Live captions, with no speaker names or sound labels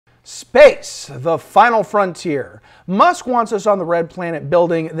Space, the final frontier. Musk wants us on the red planet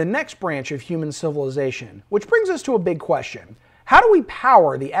building the next branch of human civilization, which brings us to a big question. How do we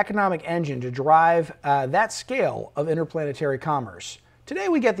power the economic engine to drive that scale of interplanetary commerce? Today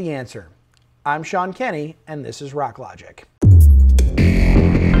we get the answer. I'm Sean Kenny, and this is Rock Logic.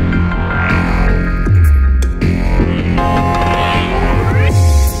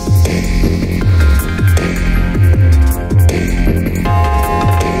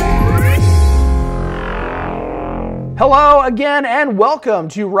 Hello again and welcome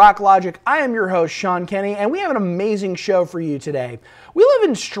to Rock Logic. I am your host, Sean Kenny, and we have an amazing show for you today. We live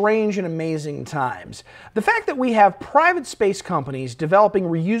in strange and amazing times. The fact that we have private space companies developing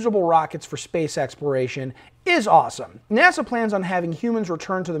reusable rockets for space exploration is awesome. NASA plans on having humans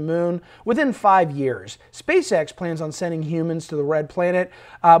return to the moon within 5 years. SpaceX plans on sending humans to the red planet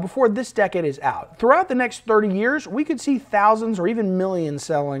before this decade is out. Throughout the next 30 years, we could see thousands or even millions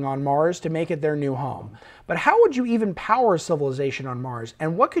settling on Mars to make it their new home. But how would you even power civilization on Mars,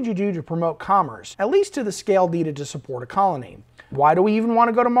 and what could you do to promote commerce, at least to the scale needed to support a colony? Why do we even want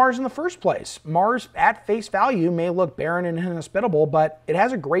to go to Mars in the first place? Mars, at face value, may look barren and inhospitable, but it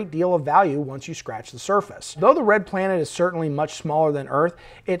has a great deal of value once you scratch the surface. Though the red planet is certainly much smaller than Earth,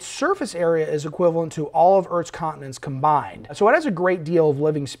 its surface area is equivalent to all of Earth's continents combined. So it has a great deal of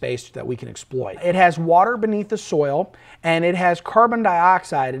living space that we can exploit. It has water beneath the soil, and it has carbon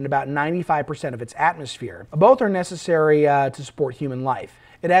dioxide in about 95% of its atmosphere. Both are necessary to support human life.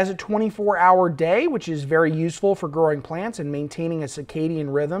 It has a 24-hour day, which is very useful for growing plants and maintaining a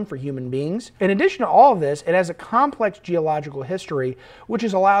circadian rhythm for human beings. In addition to all of this, it has a complex geological history, which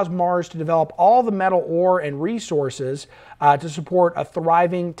allows Mars to develop all the metal ore and resources to support a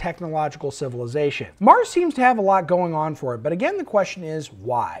thriving technological civilization. Mars seems to have a lot going on for it, but again, the question is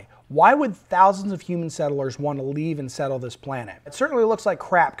why? Why would thousands of human settlers want to leave and settle this planet? It certainly looks like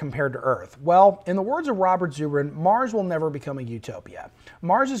crap compared to Earth. Well, in the words of Robert Zubrin, Mars will never become a utopia.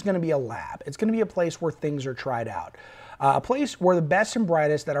 Mars is going to be a lab. It's going to be a place where things are tried out. A place where the best and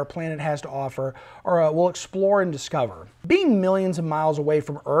brightest that our planet has to offer will explore and discover. Being millions of miles away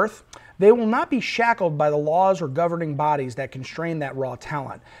from Earth, they will not be shackled by the laws or governing bodies that constrain that raw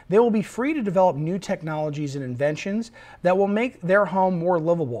talent. They will be free to develop new technologies and inventions that will make their home more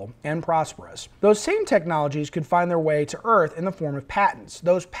livable and prosperous. Those same technologies could find their way to Earth in the form of patents.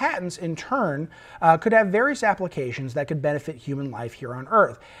 Those patents, in turn, could have various applications that could benefit human life here on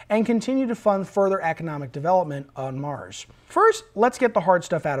Earth and continue to fund further economic development on Mars. First, let's get the hard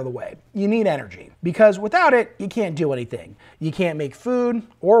stuff out of the way. You need energy, because without it, you can't do anything. You can't make food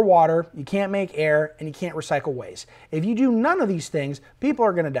or water, you can't make air, and you can't recycle waste. If you do none of these things, people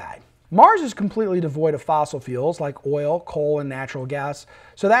are going to die. Mars is completely devoid of fossil fuels like oil, coal, and natural gas,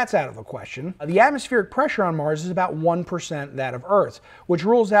 so that's out of the question. The atmospheric pressure on Mars is about 1% that of Earth's, which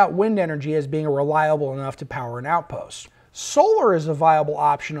rules out wind energy as being reliable enough to power an outpost. Solar is a viable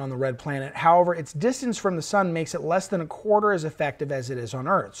option on the red planet. However, its distance from the sun makes it less than a quarter as effective as it is on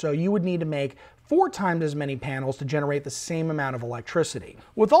Earth. So you would need to make 4 times as many panels to generate the same amount of electricity.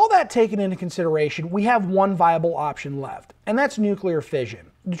 With all that taken into consideration, we have one viable option left, and that's nuclear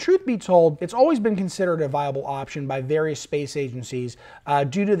fission. The truth be told, it's always been considered a viable option by various space agencies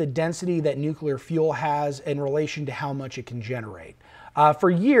due to the density that nuclear fuel has in relation to how much it can generate. For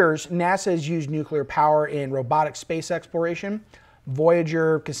years, NASA has used nuclear power in robotic space exploration.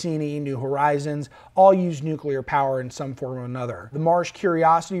 Voyager, Cassini, New Horizons all use nuclear power in some form or another. The Mars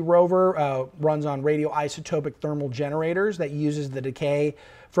Curiosity rover runs on radioisotopic thermal generators that uses the decay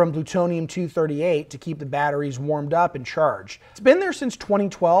from plutonium-238 to keep the batteries warmed up and charged. It's been there since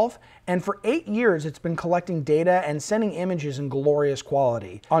 2012, and for 8 years it's been collecting data and sending images in glorious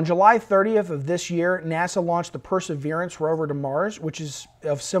quality. On July 30th of this year, NASA launched the Perseverance rover to Mars, which is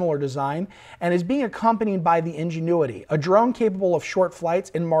of similar design, and is being accompanied by the Ingenuity, a drone capable of short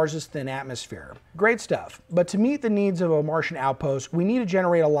flights in Mars's thin atmosphere. Great stuff, but to meet the needs of a Martian outpost, we need to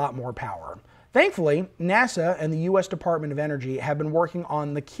generate a lot more power. Thankfully, NASA and the U.S. Department of Energy have been working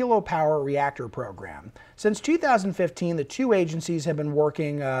on the kilopower reactor program. Since 2015, the two agencies have been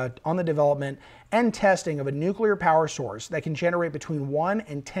working on the development and testing of a nuclear power source that can generate between 1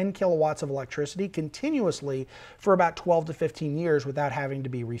 and 10 kilowatts of electricity continuously for about 12 to 15 years without having to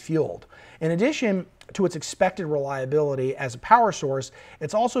be refueled. In addition to its expected reliability as a power source,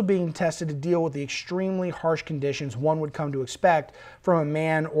 it's also being tested to deal with the extremely harsh conditions one would come to expect from a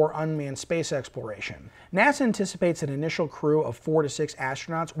manned or unmanned space exploration. NASA anticipates an initial crew of 4 to 6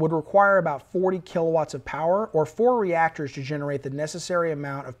 astronauts would require about 40 kilowatts of power or 4 reactors to generate the necessary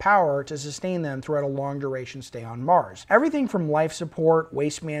amount of power to sustain them throughout a long duration stay on Mars. Everything from life support,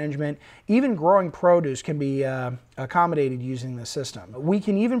 waste management, even growing produce can be accommodated using this system. We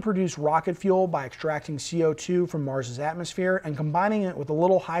can even produce rocket fuel by extracting CO2 from Mars's atmosphere and combining it with a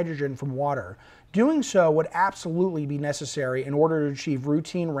little hydrogen from water. Doing so would absolutely be necessary in order to achieve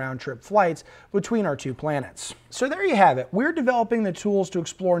routine round-trip flights between our two planets. So there you have it. We're developing the tools to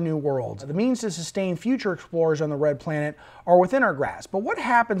explore new worlds. The means to sustain future explorers on the red planet are within our grasp. But what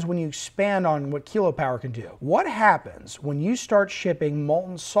happens when you expand on what kilopower can do? What happens when you start shipping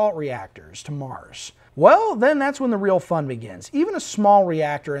molten salt reactors to Mars? Well, then that's when the real fun begins. Even a small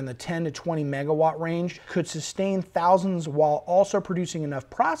reactor in the 10 to 20 megawatt range could sustain thousands while also producing enough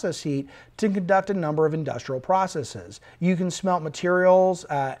process heat to conduct a number of industrial processes. You can smelt materials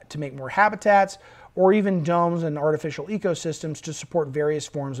to make more habitats, or even domes and artificial ecosystems to support various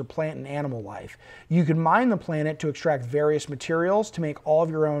forms of plant and animal life. You can mine the planet to extract various materials to make all of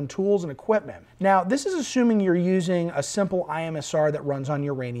your own tools and equipment. Now, this is assuming you're using a simple IMSR that runs on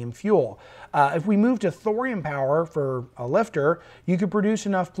uranium fuel. If we move to thorium power for a lifter, you could produce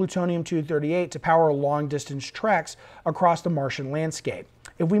enough plutonium-238 to power long-distance treks across the Martian landscape.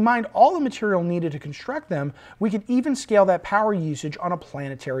 If we mined all the material needed to construct them, we could even scale that power usage on a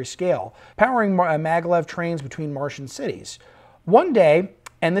planetary scale, powering maglev trains between Martian cities. One day,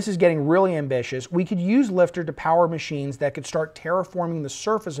 and this is getting really ambitious, we could use Lifter to power machines that could start terraforming the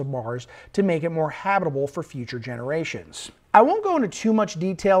surface of Mars to make it more habitable for future generations. I won't go into too much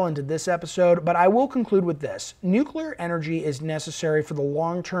detail into this episode, but I will conclude with this. Nuclear energy is necessary for the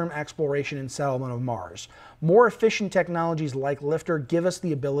long-term exploration and settlement of Mars. More efficient technologies like Lifter give us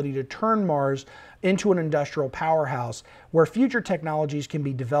the ability to turn Mars into an industrial powerhouse where future technologies can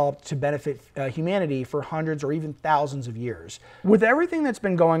be developed to benefit humanity for hundreds or even thousands of years. With everything that's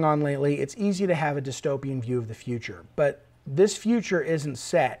been going on lately, it's easy to have a dystopian view of the future, but this future isn't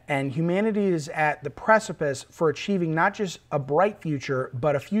set, and humanity is at the precipice for achieving not just a bright future,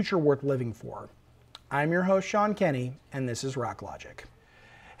 but a future worth living for. I'm your host, Sean Kenny, and this is Rock Logic.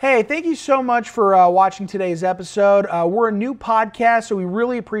 Hey, thank you so much for watching today's episode. We're a new podcast, so we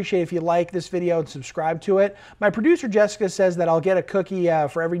really appreciate if you like this video and subscribe to it. My producer, Jessica, says that I'll get a cookie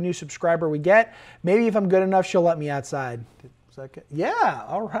for every new subscriber we get. Maybe if I'm good enough, she'll let me outside. Is that good? Yeah,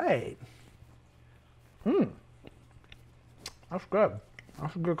 all right. That's good.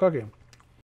 That's a good cookie.